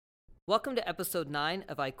Welcome to episode 9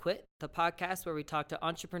 of I Quit, the podcast where we talk to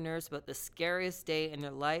entrepreneurs about the scariest day in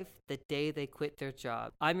their life, the day they quit their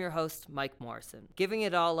job. I'm your host, Mike Morrison, giving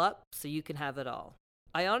it all up so you can have it all.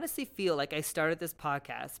 I honestly feel like I started this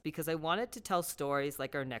podcast because I wanted to tell stories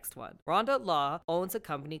like our next one. Rhonda Law owns a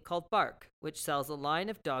company called Bark, which sells a line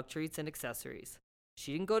of dog treats and accessories.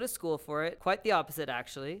 She didn't go to school for it, quite the opposite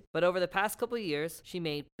actually, but over the past couple of years, she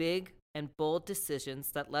made big and bold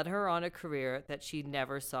decisions that led her on a career that she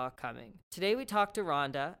never saw coming. Today we talked to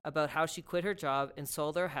Rhonda about how she quit her job and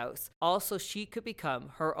sold her house, all so she could become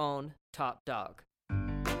her own top dog.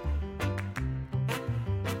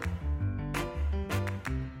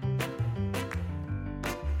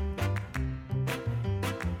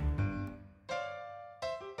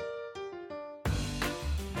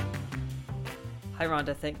 Hi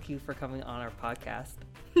Rhonda, thank you for coming on our podcast.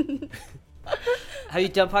 Have you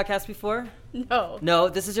done podcasts before? No. No,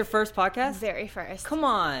 this is your first podcast? Very first. Come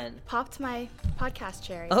on. Popped my podcast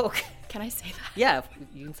cherry. Oh, okay. Can I say that? Yeah,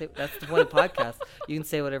 you can say that's the point of podcast. You can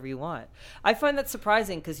say whatever you want. I find that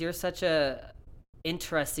surprising because you're such a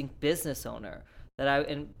interesting business owner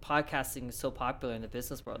and podcasting is so popular in the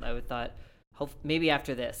business world. I would thought maybe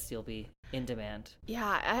after this you'll be in demand.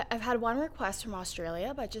 Yeah, I've had one request from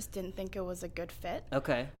Australia, but I just didn't think it was a good fit.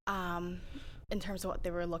 Okay. In terms of what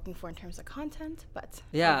they were looking for in terms of content, but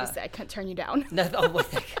yeah, obviously I couldn't turn you down. No, well,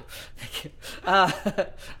 thank you. Thank you.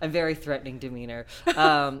 I'm very threatening demeanor.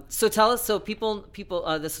 So tell us. So people.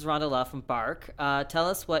 This is Rhonda Law from Bark. Tell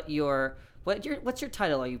us what's your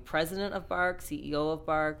title? Are you president of Bark, CEO of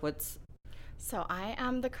Bark? So I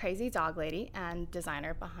am the crazy dog lady and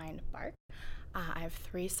designer behind Bark. I have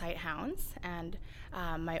 3 sight hounds, and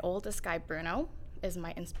my oldest guy Bruno is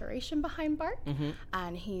my inspiration behind Bark,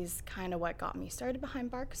 and he's kind of what got me started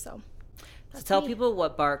behind Bark. So tell people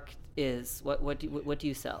what Bark is. What do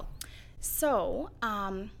you sell? So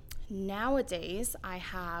nowadays I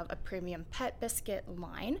have a premium pet biscuit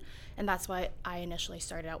line, and that's what I initially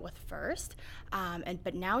started out with first.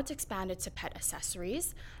 But now it's expanded to pet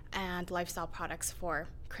accessories and lifestyle products for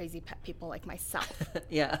crazy pet people like myself.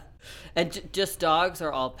 Yeah. And just dogs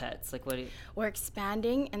or all pets? Like We're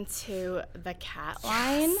expanding into the cat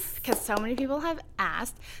line because so many people have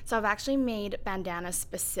asked. So I've actually made bandanas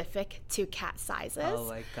specific to cat sizes. Oh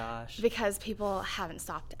my gosh. Because people haven't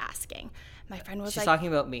stopped asking. My friend was She's talking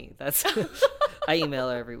about me. That's I email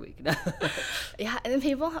her every week. Yeah, and then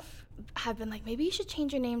people have been like, maybe you should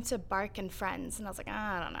change your name to Bark and Friends, and I was like,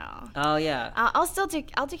 I don't know. Oh yeah.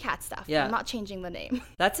 I'll do cat stuff. Yeah. I'm not changing the name.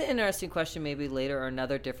 That's an interesting question. Maybe later or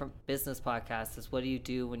another different business podcast is what do you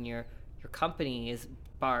do when your company is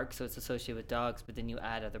Bark, so it's associated with dogs, but then you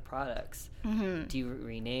add other products. Do you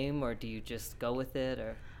rename or do you just go with it?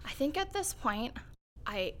 Or I think at this point,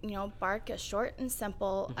 Bark is short and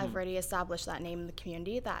simple. I've already established that name in the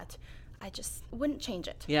community that I just wouldn't change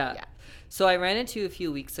it. Yeah. So I ran into you a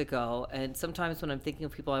few weeks ago, and sometimes when I'm thinking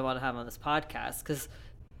of people I want to have on this podcast, because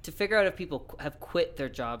to figure out if people have quit their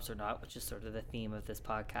jobs or not, which is sort of the theme of this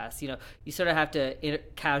podcast, you sort of have to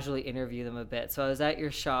casually interview them a bit. So I was at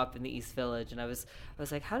your shop in the East Village, and I was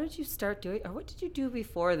like, how did you start doing, or what did you do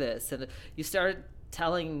before this? And you started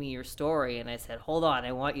telling me your story, and I said, hold on,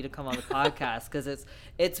 I want you to come on the podcast, because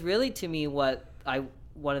it's really, to me,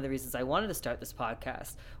 one of the reasons I wanted to start this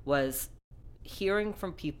podcast was hearing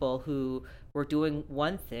from people who were doing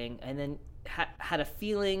one thing and then had a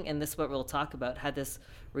feeling, and this is what we'll talk about, had this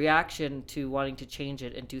reaction to wanting to change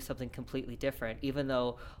it and do something completely different, even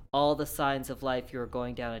though all the signs of life you were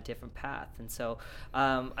going down a different path. And so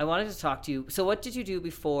I wanted to talk to you. So what did you do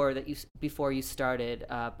before you started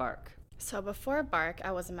Bark? So before Bark,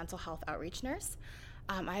 I was a mental health outreach nurse.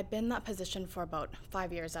 I had been in that position for about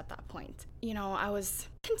 5 years at that point. I was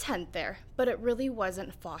content there, but it really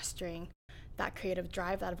wasn't fostering that creative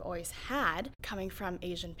drive that I've always had. Coming from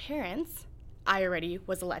Asian parents, I already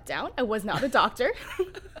was a letdown. I was not a doctor. I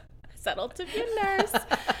settled to be a nurse.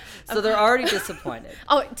 So they're already disappointed.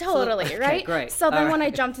 Oh, totally, okay, right? Great. So then when I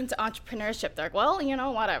jumped into entrepreneurship, they're like, well,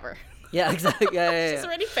 whatever. Yeah, exactly. Yeah. She's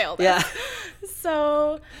already failed. Yeah.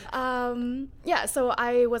 So, so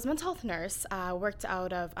I was a mental health nurse, worked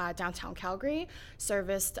out of downtown Calgary,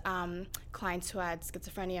 serviced clients who had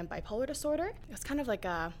schizophrenia and bipolar disorder. It was kind of like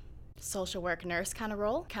a social work nurse kind of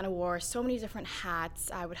role. Kind of wore so many different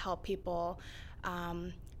hats. I would help people,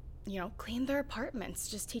 clean their apartments,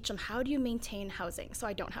 just teach them how do you maintain housing so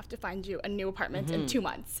I don't have to find you a new apartment in 2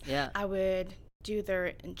 months. Yeah. I would do their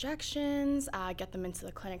injections, get them into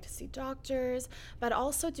the clinic to see doctors, but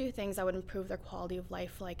also do things that would improve their quality of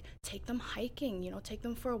life, like take them hiking, take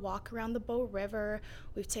them for a walk around the Bow River.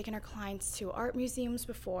 We've taken our clients to art museums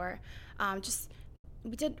before.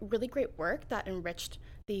 We did really great work that enriched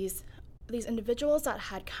these these individuals that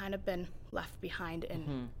had kind of been left behind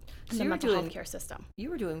in the mental health care system. You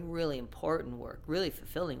were doing really important work, really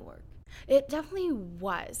fulfilling work. It definitely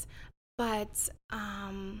was, but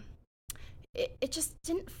it just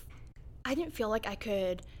didn't. I didn't feel like I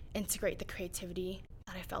could integrate the creativity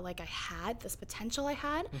that I felt like I had, this potential I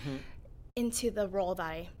had, into the role that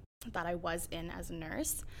I was in as a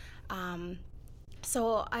nurse.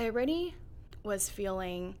 So I already was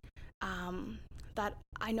feeling that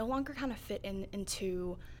I no longer kind of fit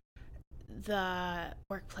into the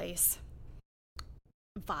workplace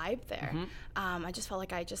vibe there. I just felt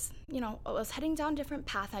like I just, I was heading down a different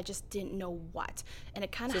path. And I just didn't know what. And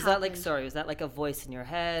it kind of was that like a voice in your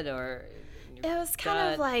head or? It was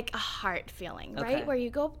kind of like a heart feeling, right? Where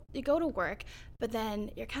you go to work, but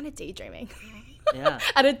then you're kind of daydreaming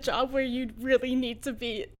at a job where you really need to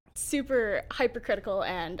be super hypercritical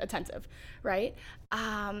and attentive, right?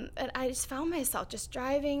 And I just found myself just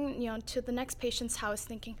driving, to the next patient's house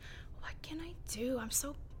thinking, what can I do? I'm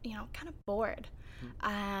so, kind of bored.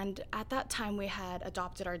 And at that time we had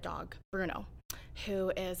adopted our dog, Bruno,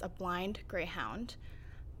 who is a blind greyhound,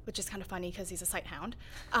 which is kind of funny because he's a sight hound.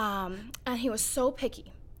 And he was so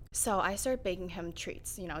picky. So I started baking him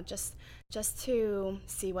treats, just to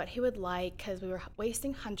see what he would like, because we were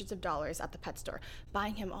wasting hundreds of dollars at the pet store,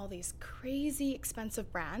 buying him all these crazy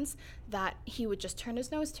expensive brands that he would just turn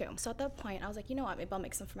his nose to. So at that point, I was like, you know what, maybe I'll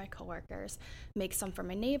make some for my coworkers, make some for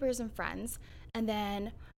my neighbors and friends. And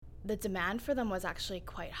then the demand for them was actually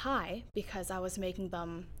quite high because I was making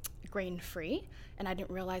them grain-free, and I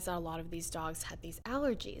didn't realize that a lot of these dogs had these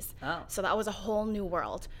allergies. So that was a whole new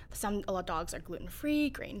world. A lot of dogs are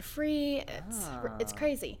gluten-free, grain-free. It's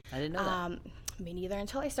crazy. I didn't know that. Me neither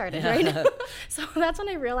until I started, right? So that's when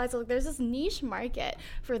I realized there's this niche market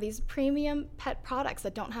for these premium pet products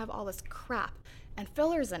that don't have all this crap and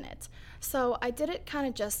fillers in it. So I did it kind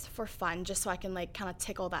of just for fun, just so I can kind of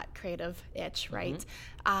tickle that creative itch, right?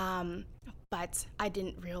 But I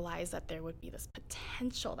didn't realize that there would be this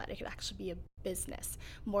potential that it could actually be a business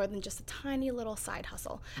more than just a tiny little side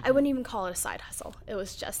hustle. I wouldn't even call it a side hustle. It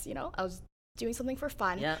was just, I was doing something for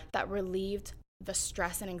fun that relieved the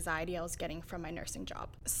stress and anxiety I was getting from my nursing job.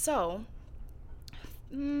 So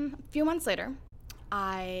a few months later,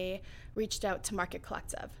 I reached out to Market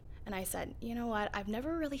Collective and I said, you know what, I've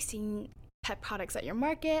never really seen pet products at your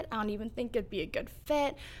market. I don't even think it'd be a good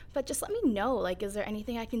fit, but just let me know, is there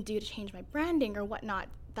anything I can do to change my branding or whatnot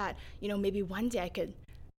that, maybe one day I could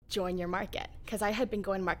join your market, because I had been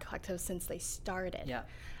going to Market Collective since they started.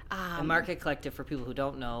 And Market Collective, for people who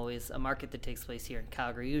don't know, is a market that takes place here in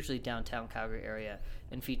Calgary, usually downtown Calgary area,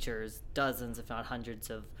 and features dozens, if not hundreds,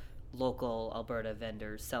 of local Alberta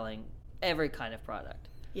vendors selling every kind of product.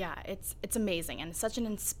 Yeah, it's amazing, and it's such an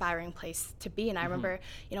inspiring place to be. And I remember,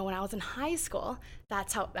 when I was in high school,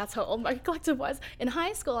 that's how old Market Collective was. In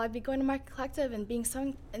high school, I'd be going to Market Collective and being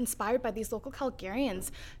so inspired by these local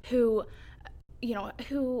Calgarians who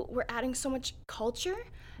were adding so much culture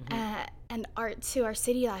and art to our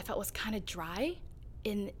city that I felt was kind of dry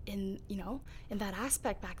in that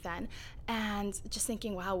aspect back then. And just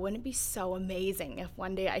thinking, wow, wouldn't it be so amazing if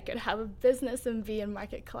one day I could have a business and be in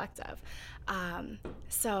Market Collective?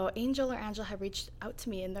 So Angel had reached out to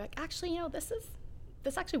me and they're like, actually,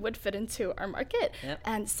 this actually would fit into our market.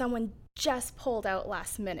 And someone just pulled out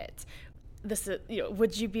last minute. This is,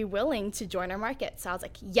 would you be willing to join our market? So I was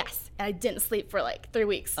like, yes. And I didn't sleep for 3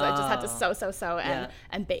 weeks. So I just had to sew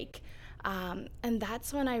and bake. And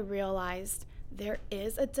that's when I realized there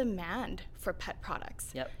is a demand for pet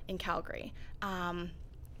products in Calgary. And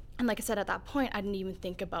like I said, at that point, I didn't even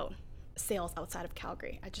think about sales outside of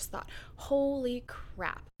Calgary. I just thought, holy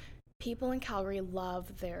crap, people in Calgary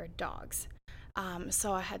love their dogs.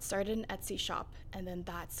 So I had started an Etsy shop, and then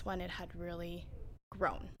that's when it had really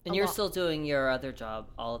grown. And you're still doing your other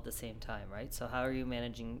job all at the same time, right? So how are you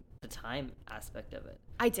managing the time aspect of it?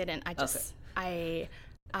 I didn't. I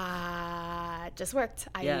just worked.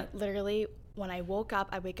 I literally, when I woke up,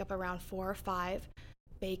 I wake up around 4 or 5,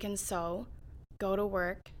 bake and sew, go to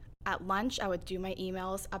work. At lunch, I would do my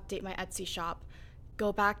emails, update my Etsy shop,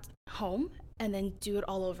 go back home, and then do it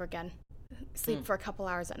all over again. Sleep for a couple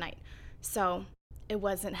hours at night. So it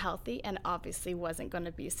wasn't healthy and obviously wasn't going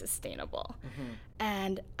to be sustainable.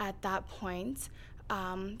 And at that point,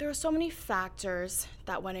 there were so many factors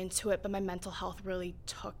that went into it, but my mental health really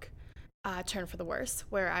took a turn for the worse,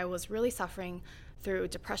 where I was really suffering through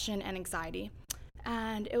depression and anxiety.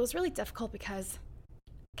 And it was really difficult because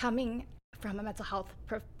coming from a mental health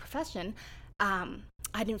profession, I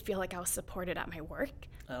didn't feel like I was supported at my work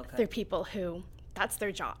through people who, that's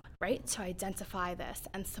their job, right? To identify this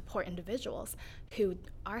and support individuals who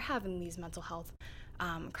are having these mental health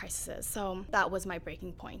crises. So that was my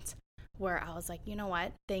breaking point, where I was like, you know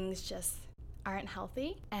what, things just aren't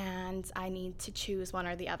healthy and I need to choose one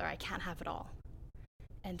or the other. I can't have it all.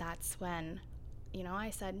 And that's when, I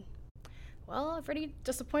said, well, I've already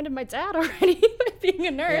disappointed my dad already by being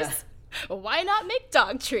a nurse. Yeah. Why not make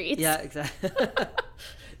dog treats? Yeah, exactly.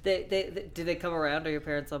 Did they come around? Are your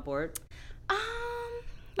parents on board?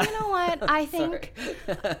 You know what? I think,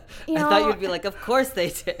 I thought you'd be like, of course they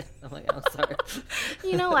did. I'm like, I'm sorry.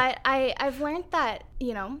 You know what? I've learned that,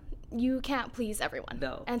 you can't please everyone.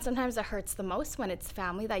 No. And sometimes it hurts the most when it's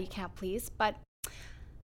family that you can't please. But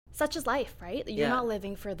such is life, right? You're not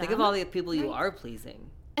living for them. Think of all the people you are pleasing.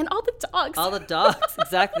 And all the dogs. All the dogs.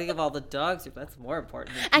 Exactly. Think of all the dogs. That's more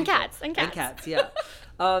important. And cats. And cats, yeah.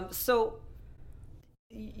 So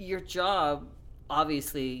your job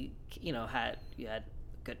obviously, you had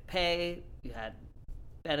good pay, you had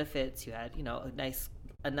benefits, you had,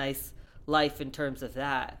 a nice life in terms of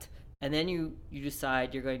that. And then you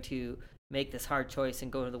decide you're going to make this hard choice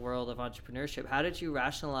and go to the world of entrepreneurship. How did you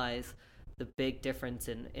rationalize the big difference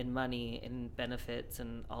in money and benefits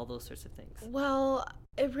and all those sorts of things? Well,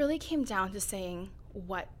 it really came down to saying,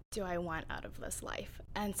 what do I want out of this life?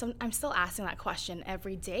 And I'm still asking that question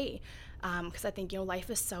every day, because I think, life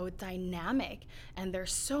is so dynamic and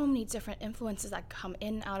there's so many different influences that come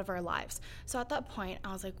in and out of our lives. So at that point,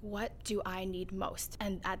 I was like, what do I need most?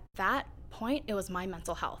 And at that point, it was my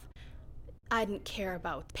mental health. I didn't care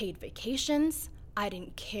about paid vacations. I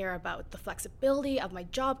didn't care about the flexibility of my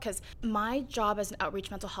job, because my job as an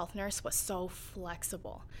outreach mental health nurse was so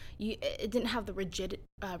flexible. It didn't have the rigidity.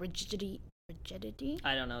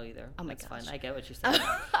 I don't know either. Oh my That's gosh. fine. I get what you're saying.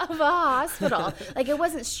 Of a hospital. Like, it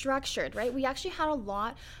wasn't structured, right? We actually had a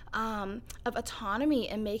lot of autonomy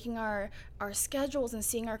in making our schedules and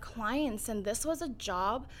seeing our clients. And this was a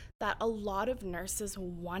job that a lot of nurses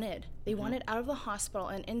wanted. They wanted out of the hospital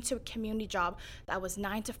and into a community job that was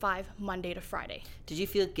 9 to 5, Monday to Friday. Did you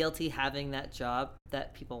feel guilty having that job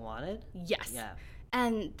that people wanted? Yes. Yeah.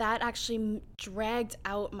 And that actually dragged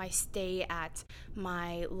out my stay at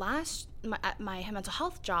my mental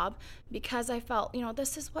health job, because I felt,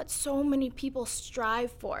 this is what so many people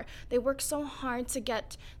strive for. They work so hard to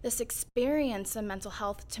get this experience in mental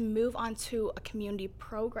health to move on to a community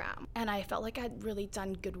program. And I felt like I'd really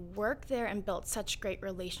done good work there and built such great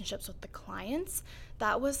relationships with the clients.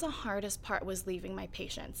 That was the hardest part, was leaving my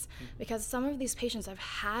patients, because some of these patients I've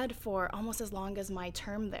had for almost as long as my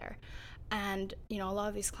term there. And, a lot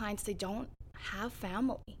of these clients, they don't have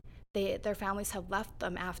family. Their families have left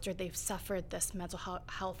them after they've suffered this mental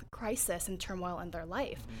health crisis and turmoil in their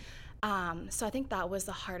life. So I think that was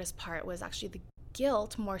the hardest part, was actually the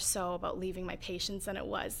guilt, more so about leaving my patients than it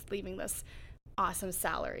was leaving this awesome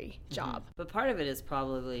salary job. But part of it is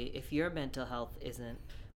probably, if your mental health isn't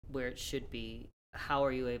where it should be, how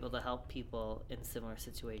are you able to help people in similar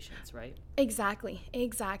situations, right? Exactly.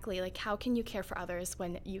 Like, how can you care for others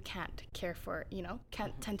when you can't care for,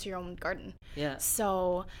 can't tend to your own garden? Yeah.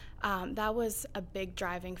 So that was a big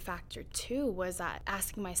driving factor too, was that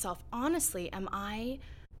asking myself, honestly, am I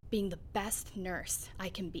being the best nurse I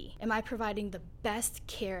can be? Am I providing the best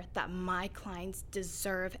care that my clients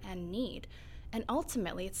deserve and need? And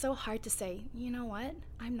ultimately, it's so hard to say, you know what,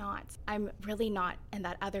 I'm not. I'm really not. And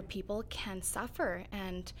that other people can suffer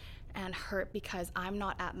and hurt because I'm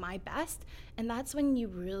not at my best. And that's when you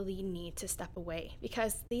really need to step away,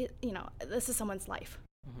 because this is someone's life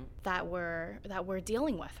that we're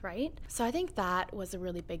dealing with, right? So I think that was a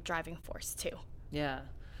really big driving force too. Yeah.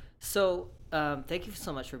 So thank you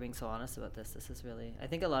so much for being so honest about this. This is really, I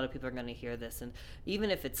think a lot of people are going to hear this, and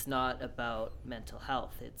even if it's not about mental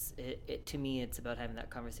health, to me, it's about having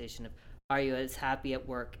that conversation of, are you as happy at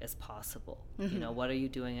work as possible? What are you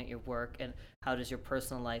doing at your work, and how does your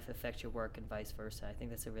personal life affect your work, and vice versa? I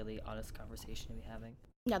think that's a really honest conversation to be having.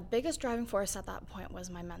 Yeah, the biggest driving force at that point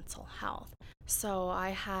was my mental health. So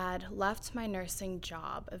I had left my nursing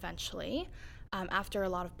job eventually, after a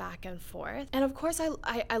lot of back and forth. And of course,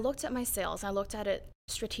 I looked at my sales, and I looked at it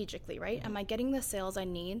strategically, right? Am I getting the sales I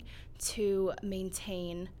need to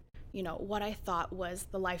maintain, what I thought was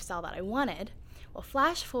the lifestyle that I wanted? Well,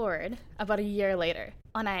 flash forward about a year later,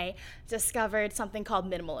 when I discovered something called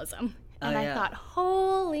minimalism. And I thought,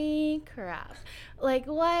 holy crap, like,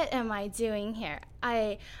 what am I doing here?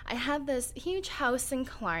 I had this huge house in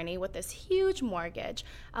Killarney with this huge mortgage.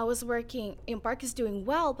 I was working, Bark is doing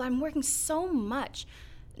well, but I'm working so much,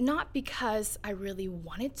 not because I really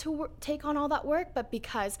wanted to take on all that work, but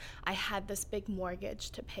because I had this big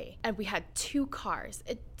mortgage to pay. And we had 2 cars.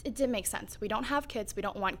 It didn't make sense. We don't have kids. We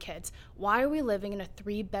don't want kids. Why are we living in a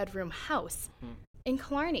 3-bedroom house in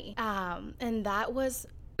Killarney? And that was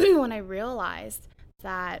when I realized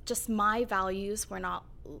that just my values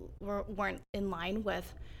weren't in line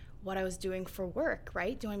with what I was doing for work,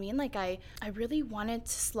 right? Do you know what I mean? Like I really wanted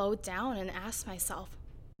to slow down and ask myself,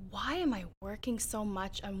 why am I working so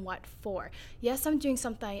much and what for? Yes, I'm doing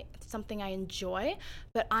something I enjoy,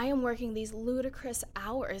 but I am working these ludicrous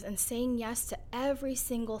hours and saying yes to every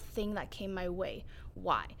single thing that came my way.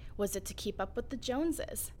 Why? Was it to keep up with the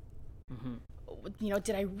Joneses?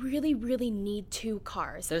 Did I really, really need 2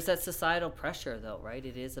 cars? There's that societal pressure, though, right?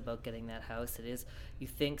 It is about getting that house. It is, you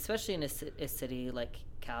think, especially in a city like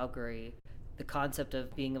Calgary, the concept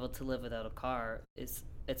of being able to live without a car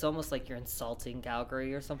it's almost like you're insulting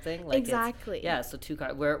Calgary or something. Like exactly. Yeah, so 2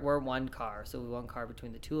 cars. We're 1 car, so we 1 car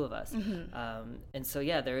between the 2 of us. And so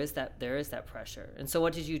yeah, there is that pressure. And so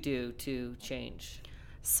what did you do to change?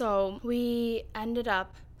 So we ended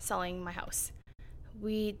up selling my house.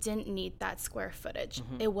 We didn't need that square footage.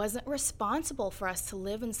 It wasn't responsible for us to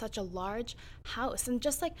live in such a large house, and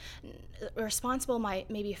just like responsible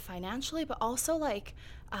maybe financially, but also like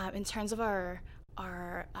in terms of our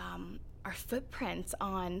footprints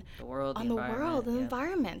on the world, and the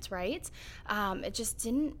environment, right? It just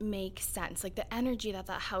didn't make sense. Like the energy that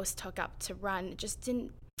house took up to run, it just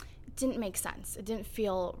didn't make sense. It didn't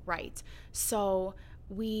feel right. So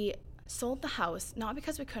we sold the house, not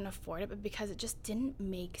because we couldn't afford it, but because it just didn't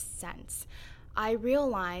make sense. I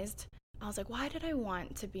realized, I was like, why did I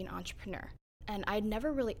want to be an entrepreneur? And I'd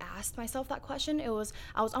never really asked myself that question. I was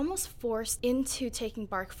almost forced into taking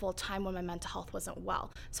Bark full time when my mental health wasn't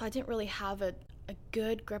well. So I didn't really have a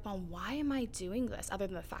good grip on why am I doing this, other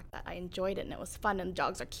than the fact that I enjoyed it and it was fun and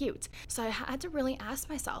dogs are cute. So I had to really ask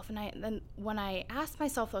myself. And then when I asked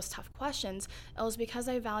myself those tough questions, it was because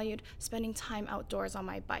I valued spending time outdoors on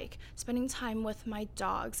my bike, spending time with my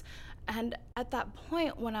dogs. And at that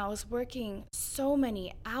point, when I was working so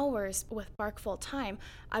many hours with Bark full time,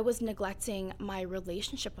 I was neglecting my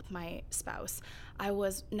relationship with my spouse. I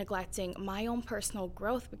was neglecting my own personal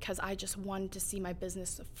growth because I just wanted to see my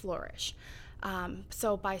business flourish.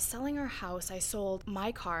 So by selling our house, I sold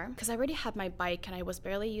my car because I already had my bike and I was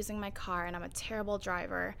barely using my car, and I'm a terrible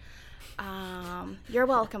driver. You're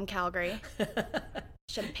welcome, Calgary.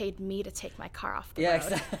 Should have paid me to take my car off the road.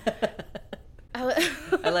 Exactly.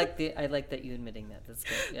 I like that you admitting that. That's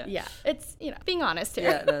good. Yeah, it's being honest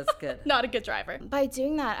here. Yeah, that's good. Not a good driver. By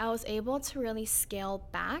doing that, I was able to really scale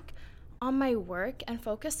back on my work and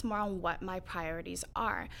focus more on what my priorities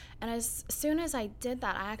are. And as soon as I did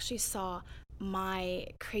that, I actually saw my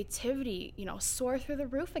creativity, soar through the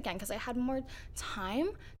roof again, because I had more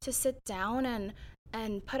time to sit down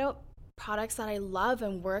and put out products that I love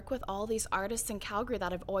and work with all these artists in Calgary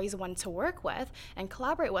that I've always wanted to work with and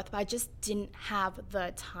collaborate with, but I just didn't have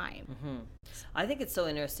the time. I think it's so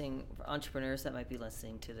interesting for entrepreneurs that might be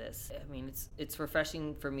listening to this. I mean, it's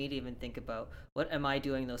refreshing for me to even think about, what am I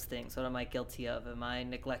doing those things? What am I guilty of? Am I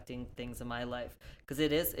neglecting things in my life? Because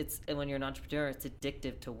and when you're an entrepreneur, it's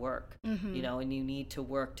addictive to work, and you need to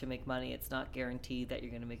work to make money. It's not guaranteed that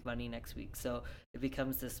you're going to make money next week. So it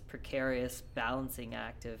becomes this precarious balancing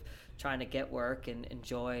act of trying to get work and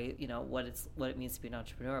enjoy, what it means to be an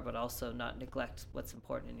entrepreneur, but also not neglect what's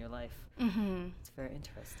important in your life. It's very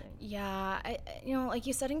interesting. Yeah, like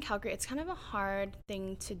you said, in Calgary, it's kind of a hard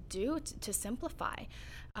thing to do, to simplify.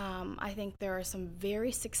 I think there are some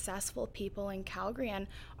very successful people in Calgary, and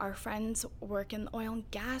our friends work in oil and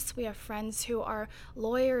gas. We have friends who are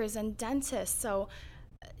lawyers and dentists. So,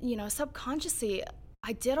 subconsciously,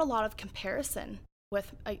 I did a lot of comparison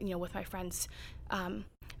with my friends.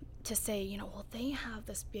 To say, well, they have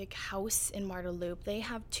this big house in Marda Loop. They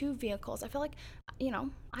have 2 vehicles. I feel like,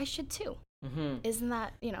 I should too. Isn't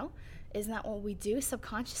that what we do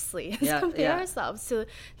subconsciously? Compare ourselves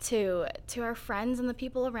to our friends and the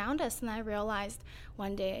people around us. And I realized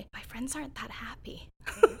one day, my friends aren't that happy.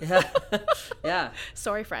 Yeah.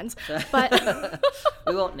 Sorry, friends. But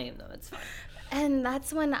we won't name them. It's fine. And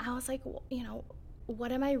that's when I was like,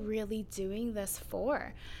 what am I really doing this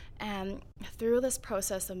for? And through this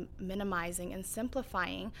process of minimizing and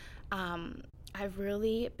simplifying, I've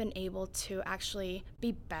really been able to actually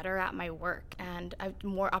be better at my work, and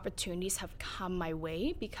more opportunities have come my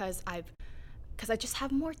way because I just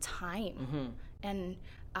have more time, and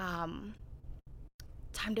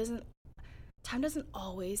time doesn't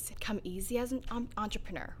always come easy as an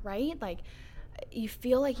entrepreneur, right? Like, you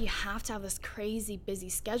feel like you have to have this crazy busy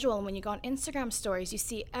schedule, and when you go on Instagram stories, you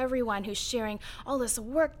see everyone who's sharing all this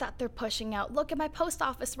work that they're pushing out. Look at my post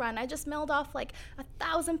office run. I just mailed off like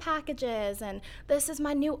 1,000 packages, and this is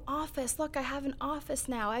my new office. Look, I have an office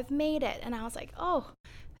now. I've made it. And I was like, oh,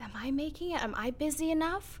 am I making it? Am I busy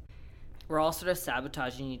enough? We're all sort of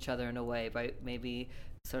sabotaging each other in a way by maybe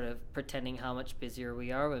sort of pretending how much busier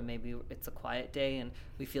we are when maybe it's a quiet day and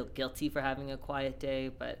we feel guilty for having a quiet day,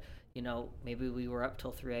 but maybe we were up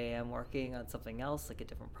till 3 a.m. working on something else, like a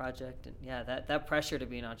different project. And yeah, that pressure to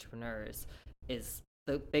be an entrepreneur is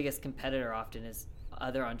the biggest competitor often is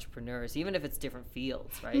other entrepreneurs, even if it's different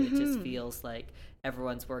fields, right? It just feels like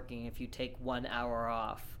everyone's working. If you take 1 hour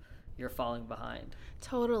off, you're falling behind.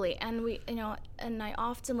 Totally. And and I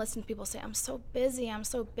often listen to people say, I'm so busy.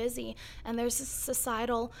 And there's this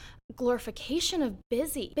societal glorification of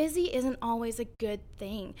busy. Busy isn't always a good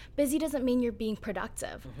thing. Busy doesn't mean you're being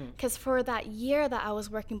productive. Because for that year that I was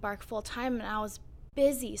working Bark full time and I was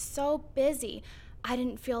busy, so busy, I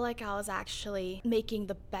didn't feel like I was actually making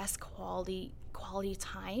the best quality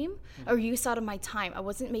time or use out of my time. I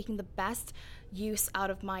wasn't making the best use out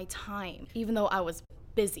of my time, even though I was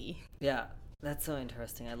busy. Yeah, that's so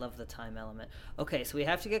interesting. I love the time element. Okay, so we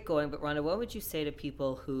have to get going, but Rhonda, what would you say to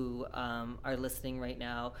people who are listening right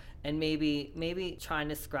now and maybe trying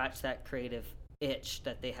to scratch that creative itch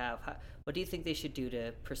that they have? What do you think they should do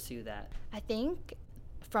to pursue that? I think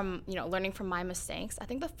from learning from my mistakes, I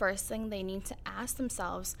think the first thing they need to ask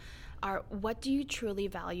themselves are, what do you truly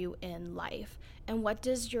value in life? And what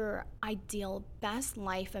does your ideal best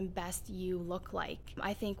life and best you look like?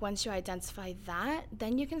 I think once you identify that,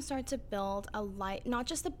 then you can start to build a life, not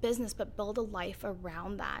just a business, but build a life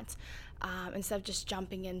around that. Instead of just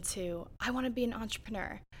jumping into, I want to be an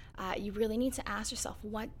entrepreneur. You really need to ask yourself,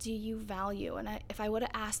 what do you value? And if I would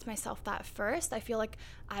have asked myself that first, I feel like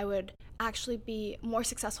I would actually be more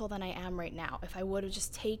successful than I am right now. If I would have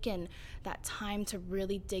just taken that time to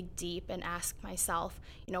really dig deep and ask myself,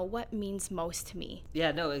 what means most to me?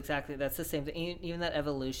 Yeah, no, exactly. That's the same thing. Even that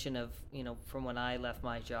evolution of, from when I left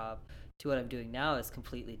my job to what I'm doing now is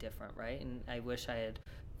completely different, right? And I wish I had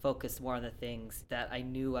focused more on the things that I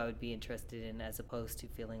knew I would be interested in, as opposed to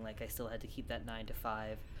feeling like I still had to keep that 9 to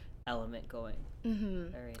 5 element going.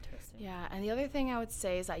 Very interesting. Yeah, and the other thing I would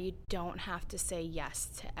say is that you don't have to say yes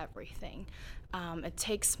to everything. It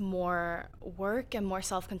takes more work and more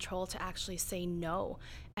self-control to actually say no.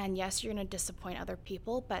 And yes, you're going to disappoint other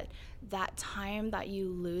people, but that time that you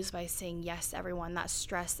lose by saying yes to everyone, that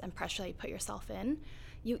stress and pressure that you put yourself in,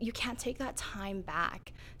 you can't take that time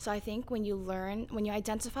back. So I think when you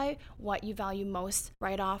identify what you value most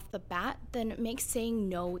right off the bat, then it makes saying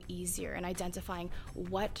no easier and identifying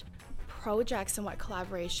what projects and what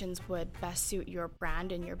collaborations would best suit your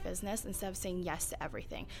brand and your business instead of saying yes to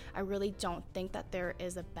everything. I really don't think that there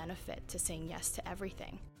is a benefit to saying yes to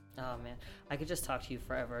everything. Oh man, I could just talk to you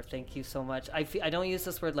forever. Thank you so much. I don't use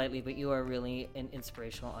this word lightly, but you are really an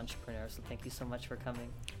inspirational entrepreneur. So thank you so much for coming.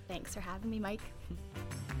 Thanks for having me, Mike.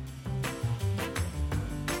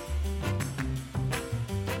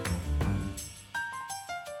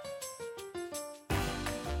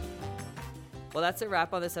 Well, that's a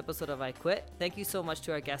wrap on this episode of I Quit. Thank you so much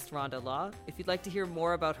to our guest, Rhonda Law. If you'd like to hear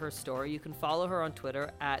more about her story, you can follow her on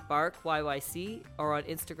Twitter at BarkYYC or on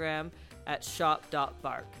Instagram at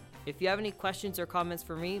shop.bark. If you have any questions or comments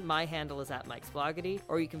for me, my handle is at Mike's Bloggity,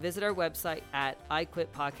 or you can visit our website at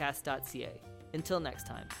iquitpodcast.ca. Until next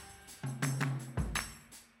time.